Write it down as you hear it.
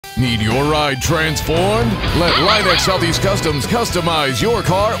Need your ride transformed? Let Line-X Southeast Customs customize your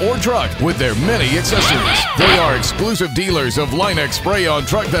car or truck with their many accessories. They are exclusive dealers of Line-X spray-on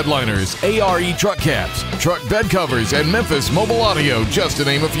truck bed liners, ARE truck caps, truck bed covers, and Memphis mobile audio, just to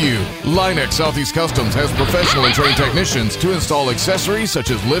name a few. Line-X Southeast Customs has professionally trained technicians to install accessories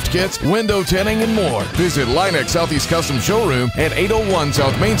such as lift kits, window tinting, and more. Visit Line-X Southeast Customs showroom at 801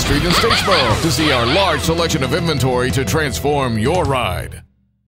 South Main Street in Statesboro to see our large selection of inventory to transform your ride.